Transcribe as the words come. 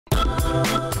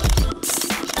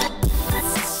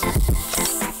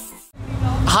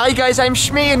Hi guys, I'm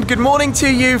Shmi and good morning to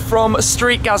you from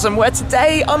StreetGasm, where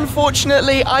today,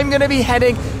 unfortunately, I'm going to be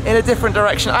heading in a different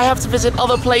direction. I have to visit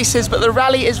other places, but the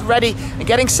rally is ready and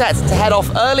getting set to head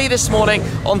off early this morning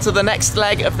onto the next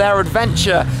leg of their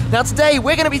adventure. Now today,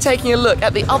 we're going to be taking a look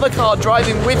at the other car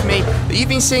driving with me that you've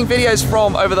been seeing videos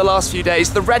from over the last few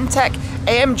days, the RENNtech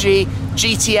AMG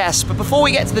GT S. But before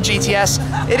we get to the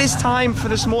GTS, it is time for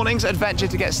this morning's adventure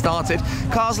to get started.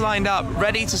 Cars lined up,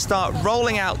 ready to start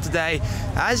rolling out today,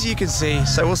 as you can see.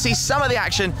 So we'll see some of the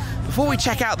action before we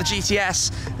check out the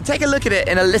GTS and take a look at it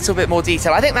in a little bit more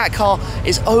detail. I think that car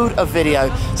is owed a video.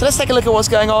 So let's take a look at what's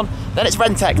going on. Then it's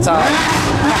RENNtech time.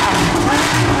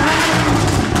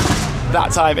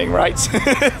 That timing, right?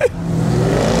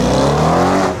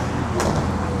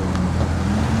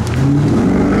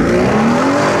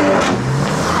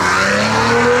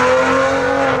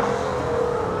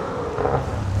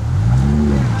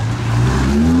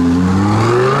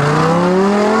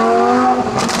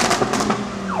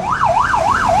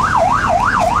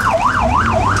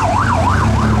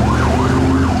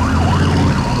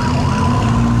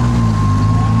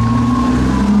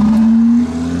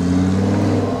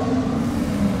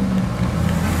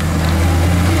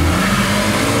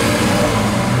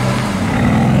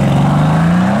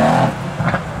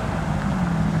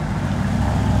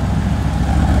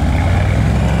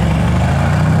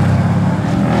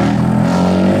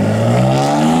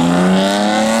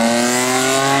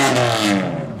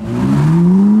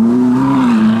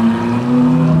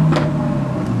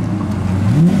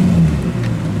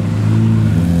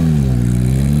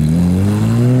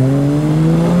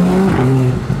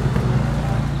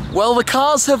 Well, the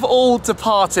cars have all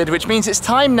departed, which means it's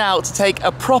time now to take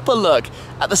a proper look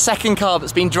at the second car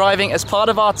that's been driving as part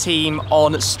of our team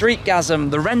on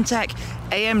StreetGasm, the RENNtech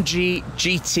AMG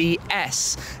GT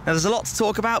S. Now there's a lot to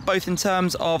talk about, both in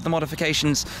terms of the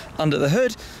modifications under the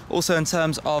hood, also in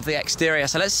terms of the exterior.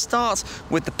 So let's start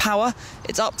with the power.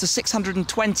 It's up to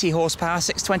 620 horsepower,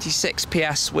 626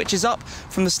 PS, which is up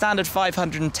from the standard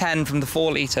 510 from the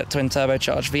 4-litre twin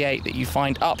turbocharged V8 that you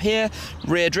find up here.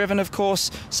 Rear driven, of course,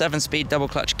 7-speed double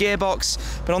clutch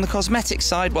gearbox. But on the cosmetic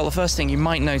side, well, the first thing you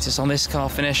might notice on this car,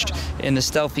 finished in the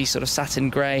stealthy sort of satin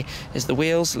grey, is the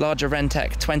wheels. Larger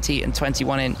RENNtech 20 and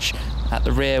 21-inch at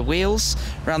the rear wheels.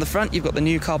 Around the front, you've got the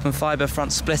new carbon fibre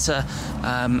front splitter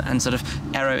and sort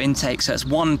of aero intake, so it's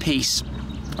one piece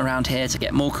around here to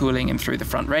get more cooling in through the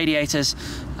front radiators,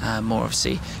 more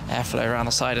obviously airflow around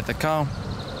the side of the car.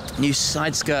 New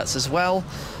side skirts as well.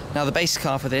 Now the base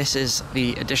car for this is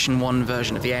the Edition 1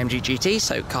 version of the AMG GT,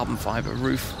 so carbon fibre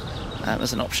roof.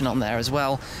 There's an option on there as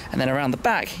well. And then around the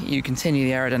back, you continue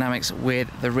the aerodynamics with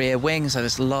the rear wing. So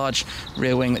this large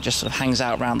rear wing that just sort of hangs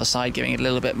out around the side, giving it a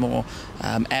little bit more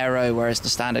aero, whereas the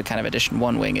standard kind of Edition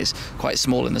 1 wing is quite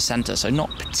small in the center, so not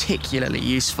particularly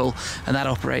useful. And that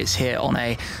operates here on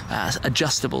a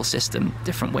adjustable system,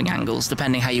 different wing angles,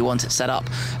 depending how you want it set up.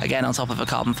 Again, on top of a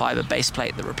carbon fiber base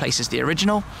plate that replaces the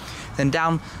original. Then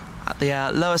down at the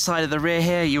lower side of the rear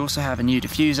here, you also have a new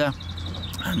diffuser.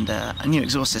 And a new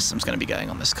exhaust system is going to be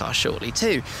going on this car shortly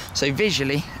too. So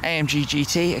visually, AMG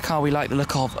GT, a car we like the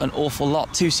look of an awful lot,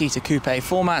 2-seater coupe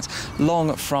format,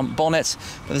 long front bonnet.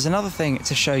 But there's another thing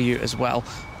to show you as well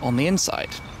on the inside.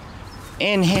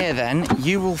 In here then,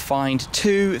 you will find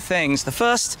two things. The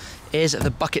first is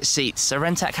the bucket seats. So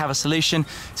RENNtech have a solution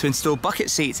to install bucket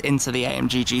seats into the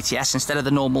AMG GTS instead of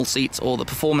the normal seats or the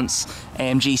performance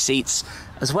AMG seats,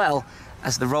 as well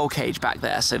as the roll cage back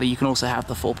there, so that you can also have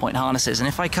the 4-point harnesses. And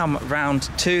if I come round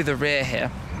to the rear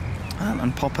here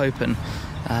and pop open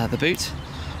the boot,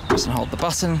 just hold the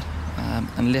button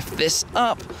and lift this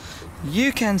up,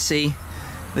 you can see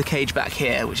the cage back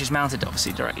here, which is mounted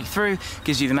obviously directly through,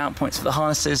 gives you the mount points for the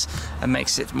harnesses and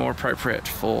makes it more appropriate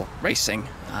for racing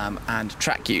and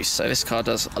track use. So this car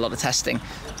does a lot of testing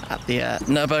at the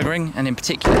Nürburgring, and in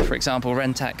particular, for example,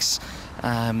 RENNtech's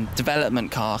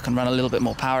development car can run a little bit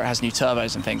more power. It has new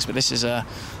turbos and things, but this is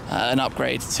an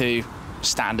upgrade to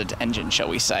standard engine, shall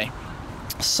we say.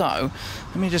 So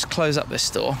let me just close up this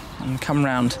door and come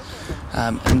round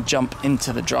and jump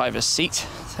into the driver's seat.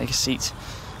 Take a seat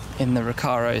in the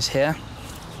Recaros here.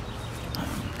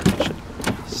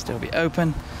 Should still be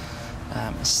open.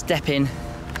 Step in.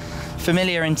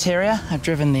 Familiar interior. I've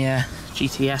driven the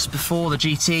GTS before, the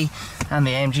GT and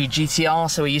the AMG GT R,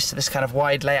 so we're used to this kind of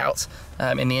wide layout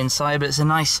in the inside, but it's a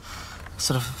nice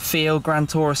sort of feel, Grand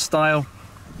Tourer style,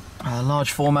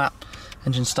 large format,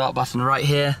 engine start button right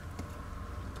here.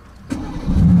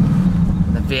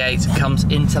 The V8 comes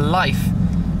into life.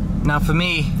 Now for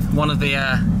me, one of the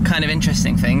kind of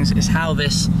interesting things is how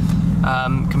this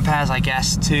compares, I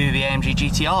guess, to the AMG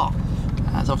GT R.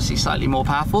 It's obviously slightly more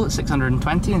powerful at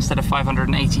 620 instead of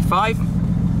 585.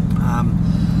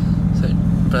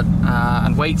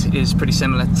 And weight is pretty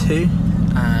similar to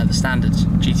the standard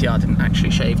GT R. Didn't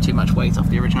actually shave too much weight off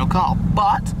the original car,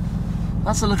 but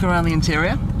that's a look around the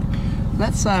interior.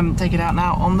 Let's take it out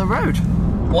now on the road.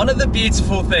 One of the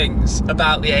beautiful things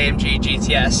about the AMG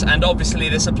GT S, and obviously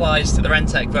this applies to the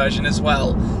RENNtech version as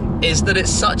well, is that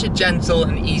it's such a gentle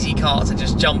and easy car to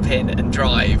just jump in and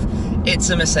drive. It's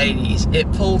a Mercedes,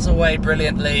 it pulls away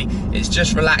brilliantly, it's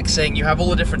just relaxing. You have all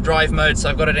the different drive modes, so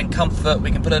I've got it in comfort,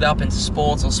 we can put it up into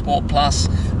Sport or Sport Plus.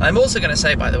 I'm also going to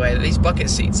say, by the way, that these bucket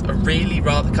seats are really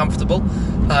rather comfortable.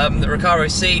 The Recaro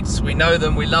seats, we know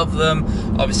them, we love them.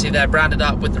 Obviously they're branded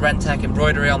up with the RENNtech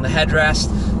embroidery on the headrest,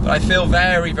 but I feel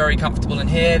very, very comfortable in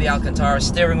here. The Alcantara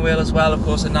steering wheel as well, of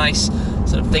course, a nice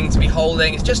sort of thing to be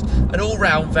holding. It's just an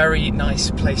all-round very nice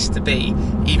place to be,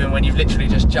 even when you've literally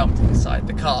just jumped inside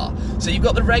the car. So you've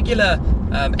got the regular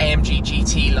AMG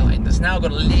GT line that's now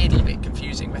got a little bit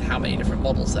confusing with how many different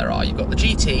models there are. You've got the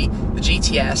GT, the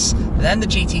GT S, then the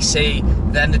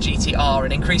GTC, then the GT R,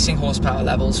 and increasing horsepower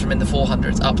levels from in the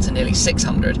 400s up to nearly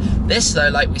 600. This, though,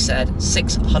 like we said,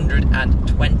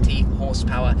 620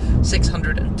 horsepower,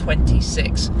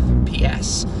 626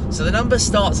 PS. So the number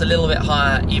starts a little bit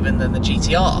higher even than the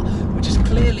GTR, which is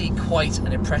clearly quite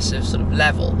an impressive sort of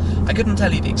level. I couldn't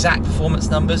tell you the exact performance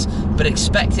numbers, but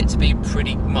expect it to be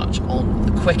pretty much on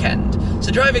the quick end.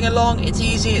 So driving along, it's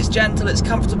easy, it's gentle, it's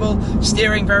comfortable,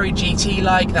 steering very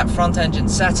GT-like, that front engine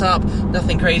setup,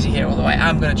 nothing crazy here, although I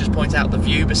am going to just point out the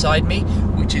view beside me,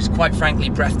 which is quite frankly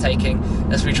breathtaking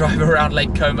as we drive around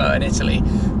Lake Como in Italy.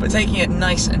 But taking it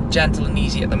nice and gentle and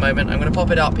easy at the moment, I'm going to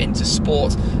pop it up into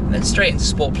Sport and then straight into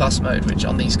Sport Plus mode, which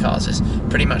on these cars is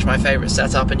pretty much my favourite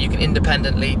setup, and you can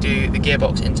independently do the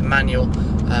gearbox into manual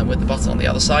with the button on the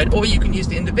other side, or you can use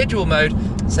the individual mode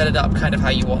and set it up kind of how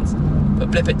you want, but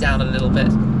blip it down a little bit,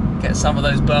 get some of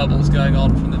those burbles going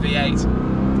on from the V8,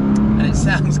 and it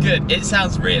sounds good. It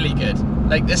sounds really good.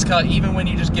 Like this car, even when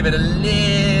you just give it a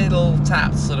little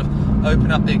tap to sort of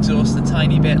open up the exhaust a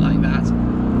tiny bit like that.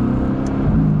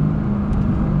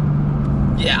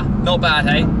 Yeah, not bad,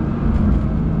 hey?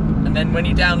 And then when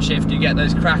you downshift, you get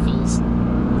those crackles.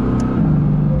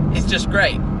 It's just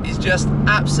great. It's just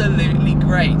absolutely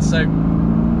great. So,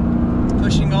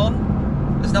 pushing on,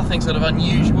 there's nothing sort of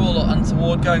unusual or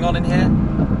untoward going on in here.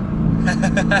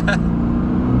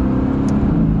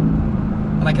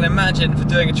 And I can imagine for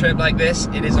doing a trip like this,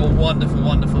 it is a wonderful,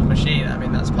 wonderful machine. I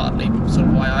mean, that's partly sort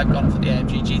of why I've gone for the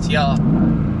AMG GT R.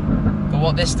 But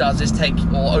what this does is take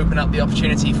or open up the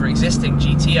opportunity for existing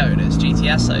GT owners,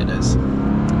 GTS owners,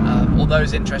 or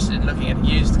those interested in looking at a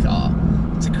used car,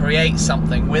 to create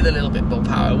something with a little bit more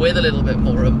power, with a little bit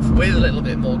more oomph, with a little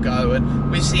bit more go. And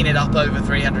we've seen it up over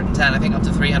 310, I think up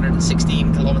to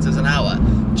 316 kilometers an hour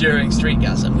during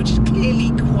StreetGasm, which is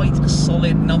clearly quite a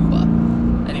solid number.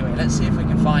 Anyway, let's see if we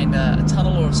can find a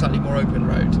tunnel or a slightly more open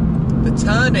road. The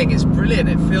turning is brilliant,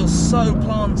 it feels so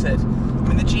planted. I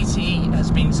mean, the GT has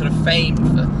been sort of famed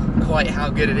for quite how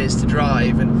good it is to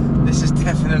drive, and this is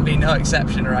definitely no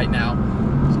exception right now.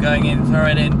 Just going in, throw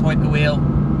it in, point the wheel,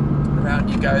 around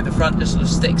you go. The front just sort of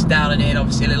sticks down and in,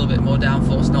 obviously a little bit more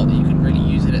downforce, not that you can really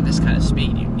use it at this kind of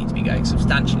speed, you need to be going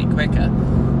substantially quicker.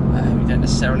 We don't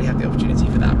necessarily have the opportunity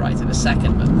for that right in a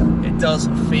second, but it does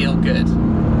feel good.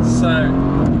 So,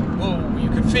 whoa, you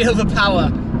can feel the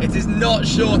power. It is not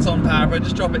short on power. If I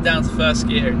just drop it down to first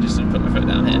gear and just sort of put my foot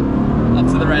down here, up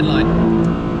to the red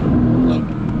line. Look,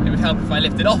 it would help if I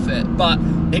lifted off it, but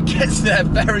it gets there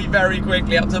very, very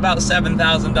quickly, up to about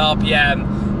 7,000 RPM,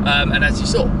 and as you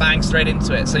saw, bang straight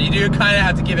into it. So you do kind of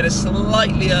have to give it a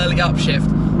slightly early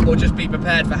upshift, or just be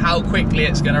prepared for how quickly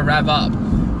it's going to rev up.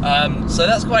 So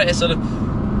that's quite a sort of,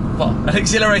 well, an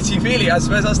exhilarating feeling. I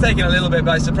suppose I was taken a little bit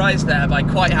by surprise there by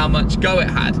quite how much go it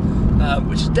had,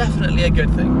 which is definitely a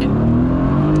good thing.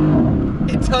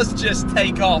 It does just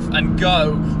take off and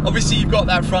go. Obviously you've got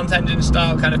that front engine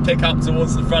style kind of pick up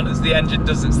towards the front as the engine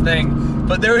does its thing,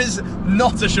 but there is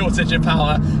not a shortage of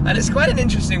power, and it's quite an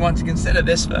interesting one to consider,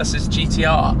 this versus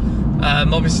GTR.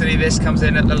 Obviously this comes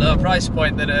in at the lower price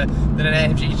point than an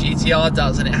AMG GT R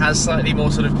does, and it has slightly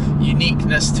more sort of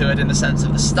uniqueness to it in the sense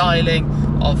of the styling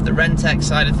of the RENNtech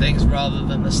side of things rather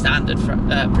than the standard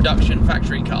production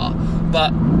factory car.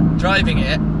 But driving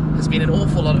it has been an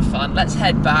awful lot of fun. Let's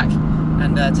head back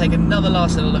and take another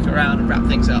last little look around and wrap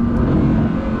things up.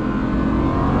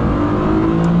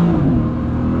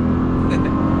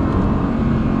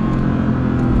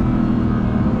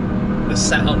 The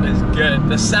sound is good.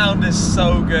 The sound is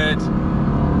so good.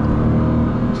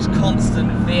 Just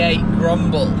constant V8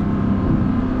 grumble.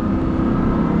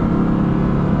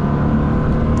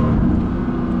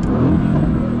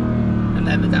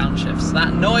 to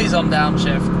that noise on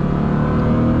downshift.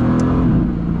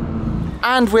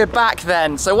 And we're back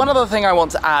then. So one other thing I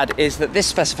want to add is that this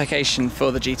specification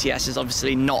for the GTS is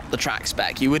obviously not the track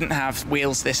spec. You wouldn't have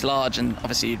wheels this large, and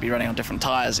obviously you'd be running on different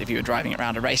tires if you were driving it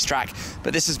around a racetrack.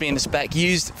 But this has been the spec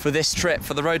used for this trip,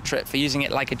 for the road trip, for using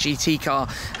it like a GT car.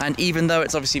 And even though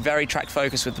it's obviously very track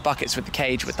focused with the buckets, with the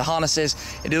cage, with the harnesses,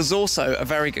 it is also a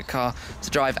very good car to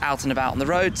drive out and about on the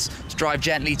roads, to drive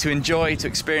gently, to enjoy, to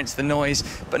experience the noise,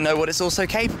 but know what it's also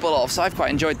capable of. So I've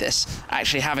quite enjoyed this,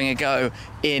 actually having a go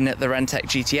in the RENNtech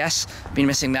GTS. Been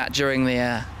missing that during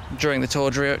the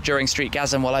tour, during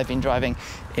StreetGasm, while I've been driving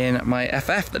in my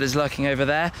FF that is lurking over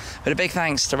there. But a big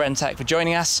thanks to RENNtech for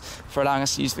joining us, for allowing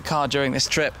us to use the car during this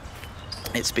trip.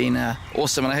 It's been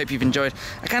awesome, and I hope you've enjoyed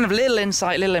a kind of little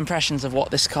insight, little impressions of what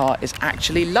this car is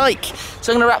actually like.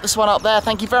 So I'm going to wrap this one up there.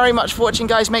 Thank you very much for watching,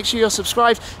 guys. Make sure you're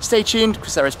subscribed. Stay tuned,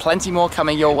 because there is plenty more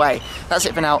coming your way. That's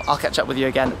it for now. I'll catch up with you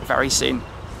again very soon.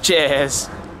 Cheers.